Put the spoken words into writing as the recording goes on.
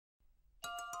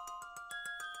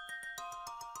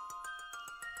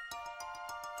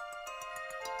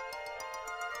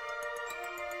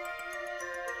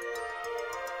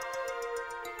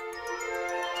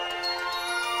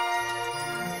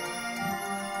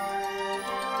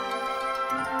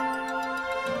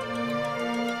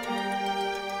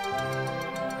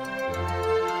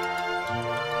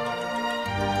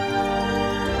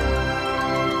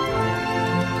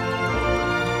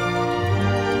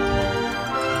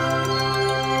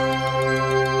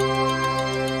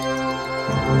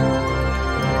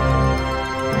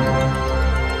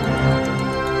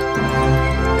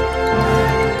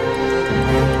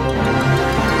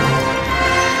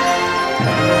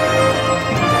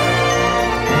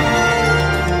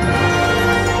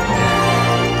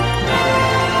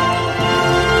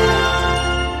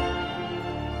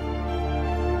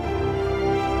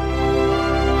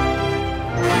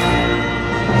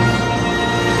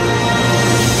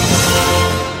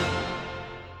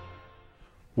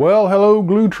Well, hello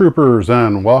glue troopers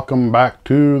and welcome back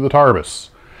to the Tarbus.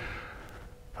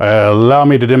 Allow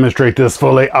me to demonstrate this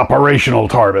fully operational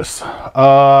Tarbus.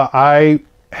 I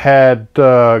had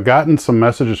gotten some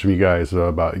messages from you guys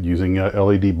about using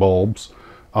LED bulbs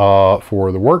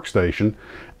for the workstation,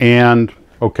 and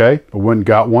okay, I went and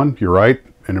got one. You're right,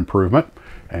 an improvement.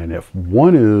 And if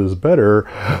one is better,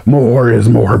 more is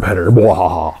more better.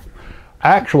 Blah.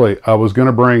 Actually, I was going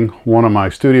to bring one of my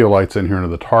studio lights in here into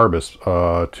the Tarbus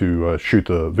to shoot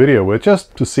the video with,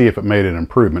 just to see if it made an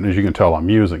improvement. As you can tell, I'm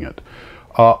using it.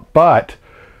 But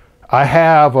I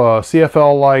have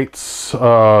CFL lights,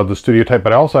 the studio type,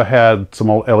 but I also had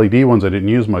some old LED ones I didn't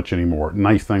use much anymore.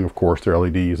 Nice thing, of course, they're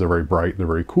LEDs, they're very bright, they're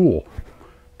very cool.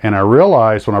 And I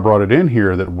realized when I brought it in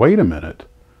here that, wait a minute,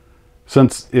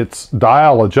 since it's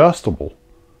dial adjustable,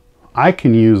 I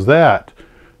can use that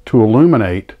to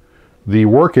illuminate the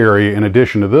work area in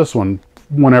addition to this one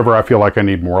whenever I feel like I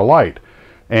need more light.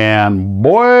 And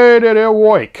boy did it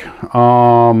work.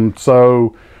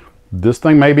 So this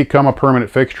thing may become a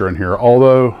permanent fixture in here,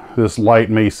 although this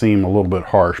light may seem a little bit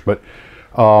harsh. But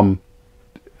part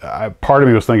of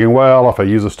me was thinking, well, if I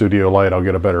use a studio light I'll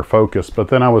get a better focus. But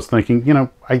then I was thinking, you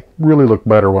know, I really look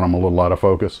better when I'm a little out of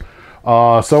focus.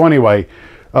 So anyway,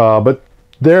 but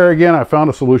there again I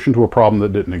found a solution to a problem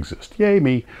that didn't exist. Yay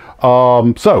me.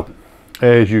 So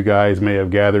as you guys may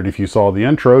have gathered if you saw the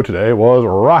intro, today was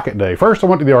rocket day. First I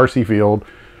went to the RC field,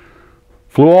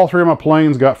 flew all 3 of my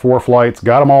planes, got 4 flights,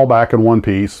 got them all back in one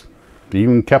piece,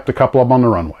 even kept a couple of them on the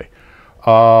runway.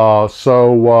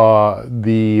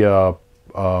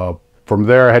 From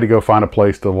there I had to go find a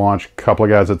place to launch. A couple of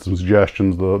guys had some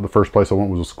suggestions. The first place I went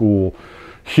was a school,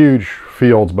 huge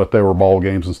fields, but there were ball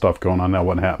games and stuff going on. That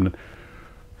wasn't happening.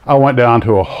 I went down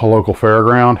to a local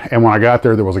fairground, and when I got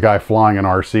there was a guy flying an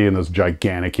RC in this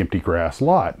gigantic empty grass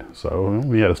lot. So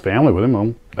he had his family with him.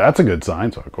 Well, that's a good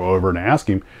sign. So I go over and ask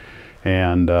him,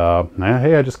 and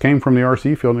hey, I just came from the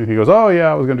RC field. And he goes, oh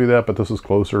yeah, I was going to do that, but this is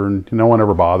closer, and no one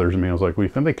ever bothers me. I was like, well,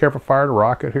 you think they care if I fired a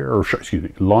rocket here? Or excuse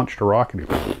me, launched a rocket?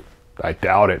 I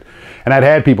doubt it. And I'd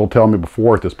had people tell me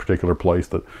before at this particular place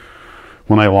that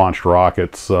when they launched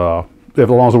rockets, as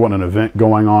long as there wasn't an event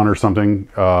going on or something,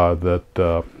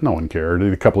 no one cared.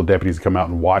 A couple of deputies come out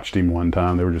and watched him one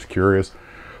time. They were just curious.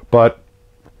 But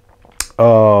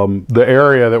the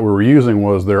area that we were using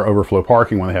was their overflow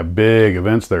parking when they have big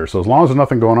events there. So as long as there's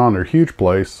nothing going on, they're a huge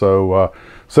place. So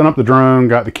sent up the drone,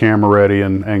 got the camera ready,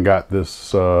 and got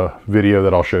this video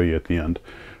that I'll show you at the end.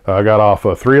 I got off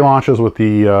 3 launches with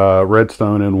the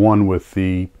Redstone and 1 with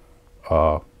the,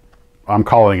 I'm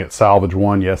calling it Salvage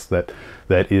 1. Yes, that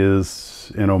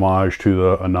is in homage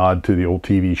to a nod to the old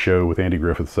TV show with Andy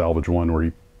Griffith, Salvage 1, where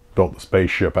he built the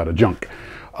spaceship out of junk.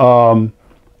 Now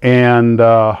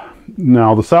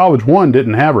the Salvage 1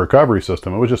 didn't have a recovery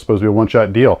system. It was just supposed to be a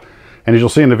one-shot deal. And as you'll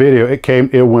see in the video,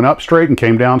 it went up straight and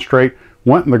came down straight,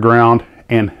 went in the ground,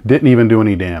 and didn't even do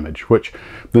any damage, which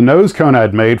the nose cone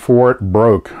I'd made for it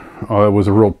broke. It was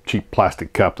a real cheap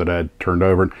plastic cup that I had turned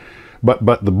over.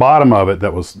 But the bottom of it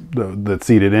that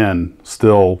seated in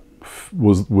still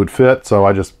would fit, so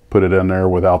I just put it in there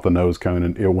without the nose cone,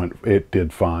 and it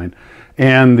did fine.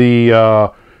 And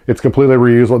it's completely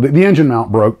reusable. The engine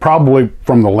mount broke, probably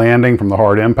from the landing, from the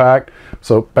hard impact.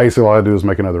 So basically all I do is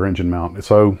make another engine mount.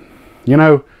 So, you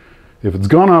know, if it's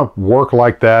gonna work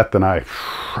like that, then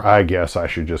I guess I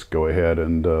should just go ahead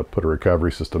and put a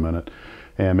recovery system in it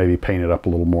and maybe paint it up a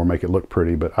little more, make it look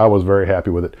pretty. But I was very happy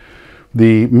with it.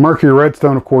 The Mercury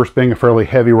Redstone, of course, being a fairly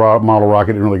heavy model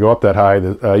rocket, didn't really go up that high.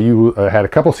 You had a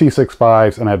couple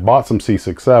C65s, and I had bought some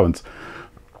C67s.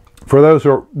 For those who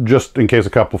are, just in case a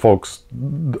couple of folks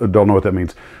don't know what that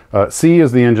means, C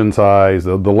is the engine size,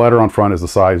 the letter on front is the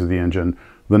size of the engine,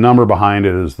 the number behind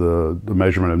it is the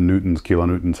measurement of newtons,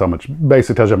 kilonewtons, how much,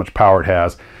 basically tells you how much power it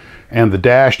has. And the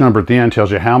dash number at the end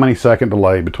tells you how many second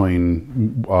delay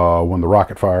between when the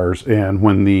rocket fires and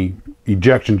when the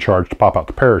ejection charge to pop out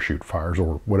the parachute fires,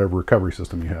 or whatever recovery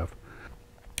system you have.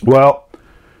 Well,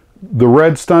 the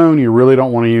Redstone, you really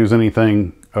don't want to use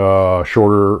anything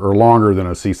shorter or longer than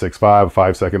a C65,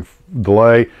 5-second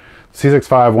delay.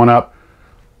 C65 went up.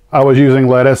 I was using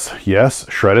lettuce, yes,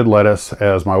 shredded lettuce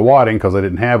as my wadding because I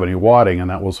didn't have any wadding, and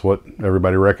that was what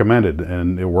everybody recommended,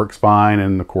 and it works fine,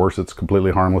 and of course it's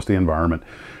completely harmless to the environment.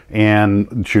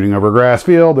 And shooting over a grass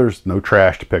field, there's no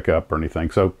trash to pick up or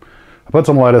anything. So I put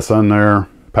some lettuce in there,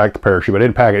 packed the parachute, but I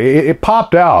didn't pack it. It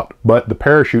popped out, but the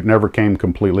parachute never came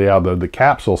completely out. The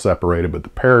capsule separated, but the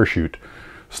parachute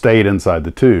stayed inside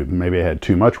the tube. Maybe I had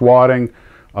too much wadding.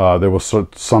 There was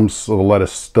some of the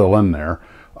lettuce still in there.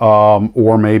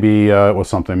 Or maybe it was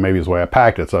something, maybe it's the way I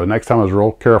packed it. So next time I was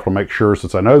real careful to make sure,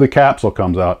 since I know the capsule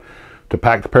comes out, to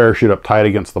pack the parachute up tight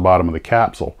against the bottom of the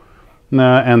capsule.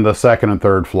 And the second and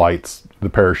third flights, the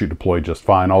parachute deployed just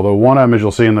fine. Although one of them, as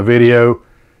you'll see in the video,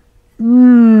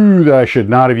 I should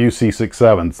not have used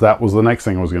C67s. That was the next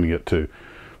thing I was going to get to.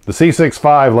 The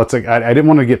C65, let's say, I didn't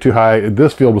want to get too high.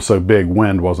 This field was so big,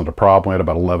 wind wasn't a problem. We had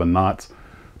about 11 knots.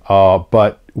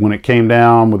 But when it came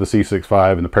down with the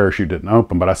C65 and the parachute didn't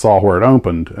open, but I saw where it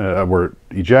opened, where it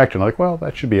ejected, I'm like, well,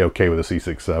 that should be okay with the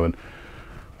C67.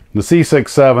 The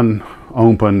C67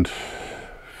 opened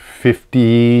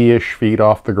 50-ish feet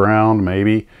off the ground,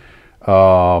 maybe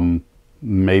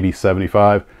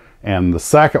 75. And the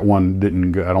second one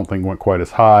didn't, I don't think went quite as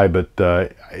high, but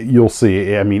you'll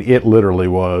see, I mean, it literally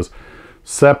was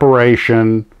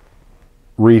separation,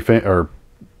 line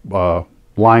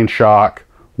shock,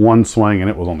 one swing, and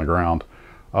it was on the ground.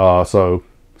 So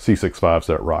C65's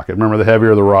that rocket. Remember, the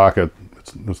heavier the rocket,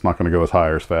 it's not going to go as high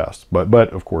or as fast.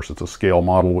 But of course, it's a scale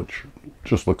model, which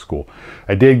just looks cool.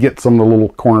 I did get some of the little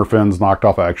corner fins knocked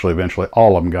off. Actually, eventually,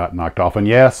 all of them got knocked off. And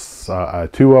yes, 2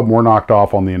 of them were knocked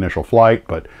off on the initial flight,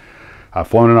 but I've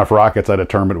flown enough rockets, I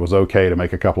determined it was okay to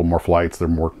make a couple more flights. They're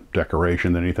more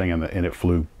decoration than anything, and it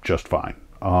flew just fine.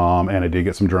 And I did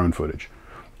get some drone footage.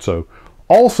 So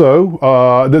also,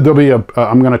 there'll be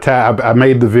I'm going to I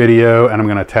made the video, and I'm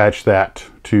going to attach that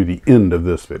to the end of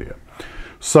this video.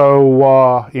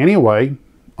 So anyway,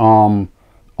 also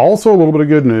a little bit of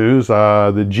good news.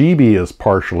 The GB is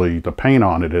partially, the paint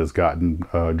on it has gotten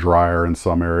drier in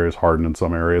some areas, hardened in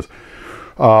some areas.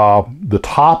 The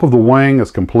top of the wing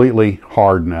is completely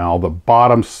hard now. The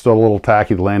bottom's still a little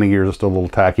tacky. The landing gears are still a little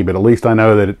tacky, but at least I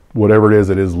know that whatever it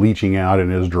is leaching out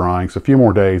and is drying. So a few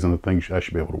more days and I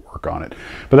should be able to work on it.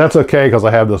 But that's okay because I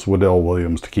have this Waddell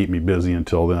Williams to keep me busy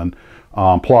until then.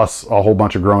 Plus a whole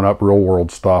bunch of grown-up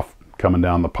real-world stuff coming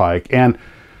down the pike. And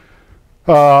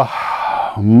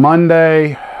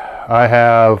Monday I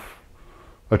have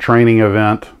a training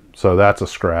event. So that's a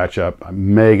scratch. I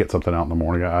may get something out in the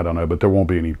morning. I don't know, but there won't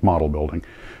be any model building.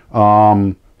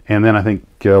 And then I think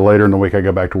later in the week I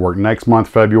go back to work. Next month,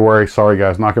 February, sorry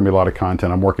guys, not going to be a lot of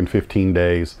content. I'm working 15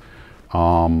 days.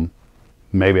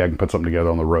 Maybe I can put something together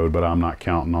on the road, but I'm not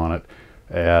counting on it.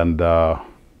 And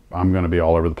I'm going to be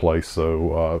all over the place.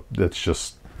 So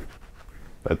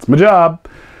that's my job.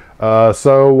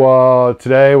 So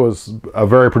today was a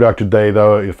very productive day,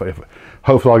 though.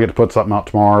 Hopefully I'll get to put something out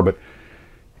tomorrow. But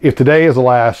if today is the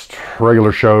last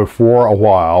regular show for a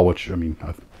while, which, I mean,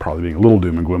 probably being a little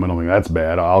doom and gloom, I don't think that's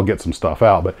bad. I'll get some stuff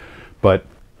out, but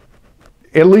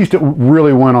at least it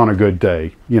really went on a good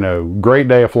day. You know, great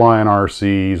day of flying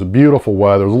RCs, beautiful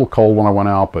weather. It was a little cold when I went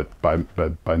out, but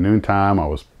by noontime I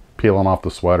was peeling off the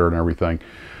sweater and everything.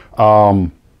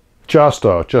 Just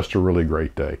a really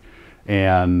great day.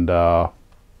 And one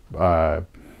of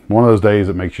those days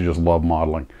that makes you just love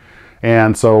modeling.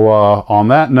 And so on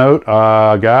that note,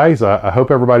 guys, I hope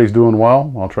everybody's doing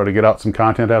well. I'll try to get out some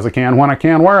content as I can, when I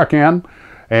can, where I can.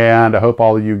 And I hope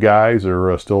all of you guys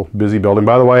are still busy building.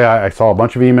 By the way, I saw a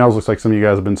bunch of emails. Looks like some of you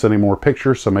guys have been sending more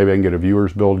pictures, so maybe I can get a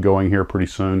viewers build going here pretty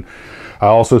soon. I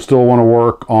also still want to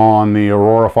work on the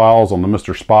Aurora files on the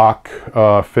Mr.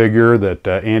 Spock figure that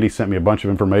Andy sent me a bunch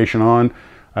of information on.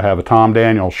 I have a Tom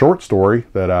Daniel short story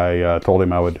that I told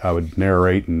him I would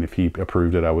narrate, and if he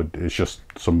approved it, it's just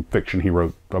some fiction he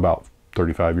wrote about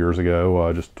 35 years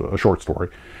ago, just a short story.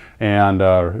 And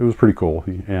it was pretty cool.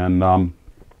 And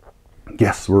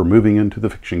yes, we're moving into the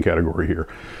fiction category here.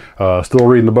 Still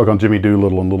reading the book on Jimmy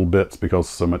Doolittle in little bits because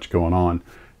so much going on.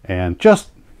 And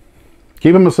just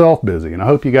keeping myself busy. And I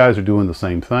hope you guys are doing the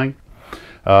same thing.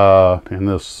 In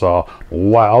this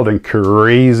wild and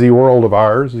crazy world of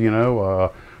ours, you know,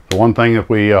 the one thing that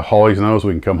we always know is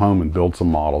we can come home and build some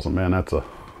models, and man, that's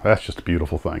just a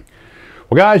beautiful thing.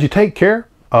 Well, guys, you take care.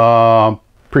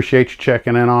 Appreciate you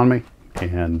checking in on me,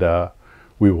 and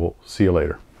we will see you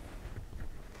later.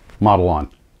 Model on.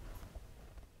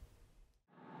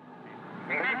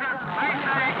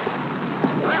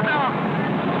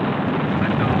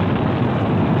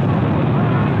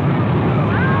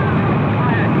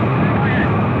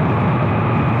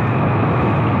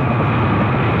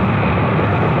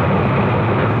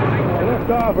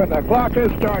 When the clock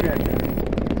is started.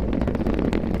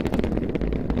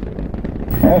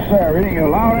 Yes, sir. Reading you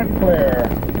loud and clear.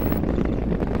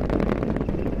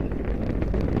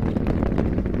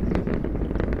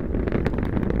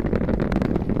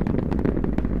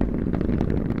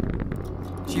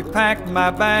 She packed my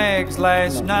bags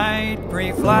last night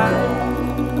pre-flight.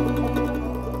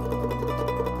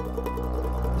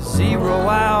 0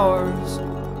 hours,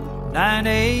 9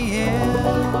 a.m.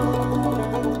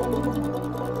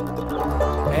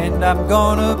 And I'm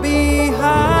gonna be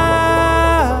high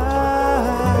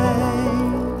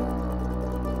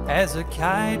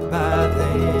kite by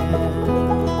then.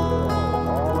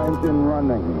 All engine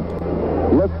running.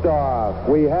 Liftoff.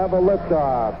 We have a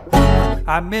liftoff.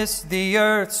 I miss the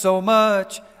earth so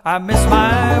much, I miss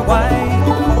my wife.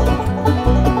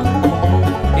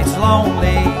 It's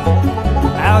lonely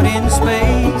out in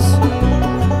space.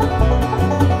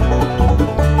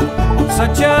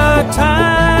 Such a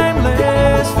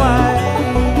timeless flight.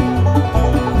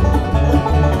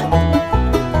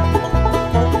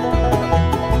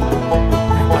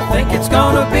 I think it's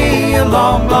gonna be a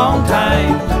long, long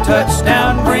time. The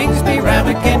touchdown brings me round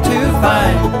again to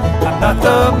find I'm not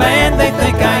the man they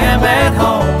think I am at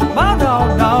home. Oh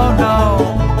no, no, no,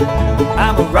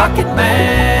 I'm a rocket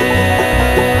man.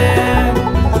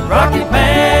 Rocket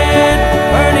man,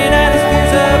 burning out his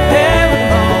fears of heaven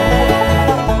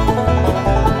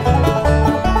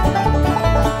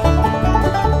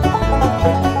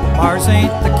home. Mars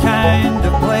ain't the kind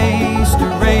of place to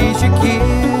raise your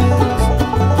kids.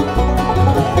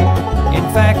 In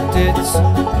fact, it's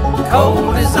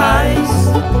cold as ice,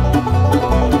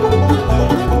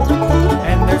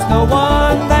 and there's no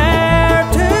one there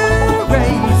to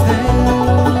raise them.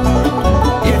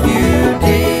 If you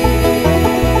did,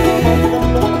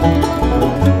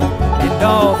 and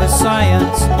all the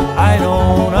science I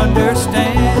don't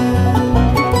understand,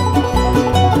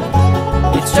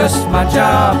 it's just my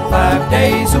job 5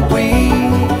 days a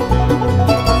week.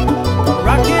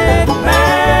 Rocket man,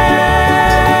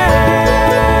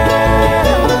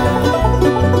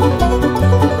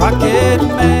 rocket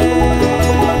man.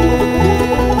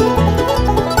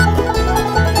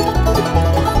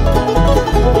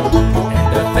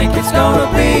 And I think it's gonna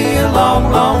be a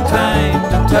long, long time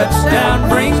till touchdown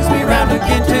brings me round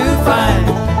again to find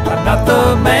I'm not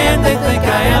the man they think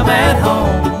I am at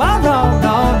home. Oh no,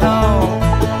 no, no,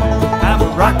 I'm a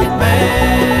rocket man.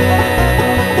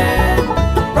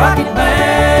 Rocket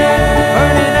man,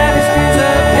 burning out his fears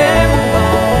of heaven.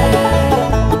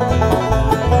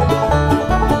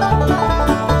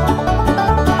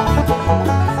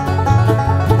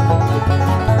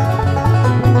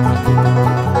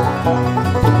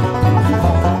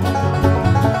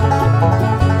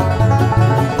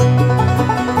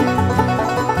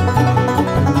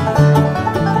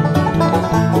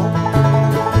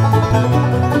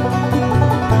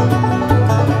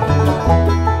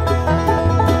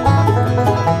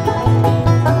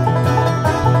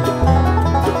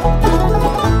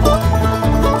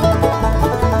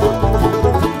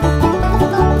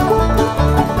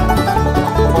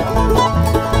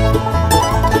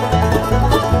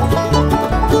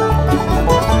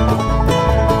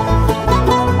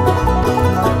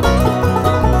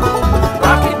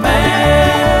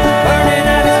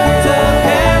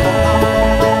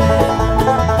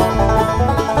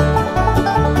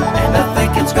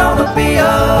 Be a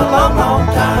long, long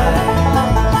time,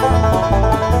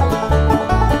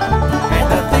 and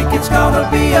I think it's gonna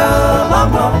be a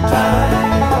long, long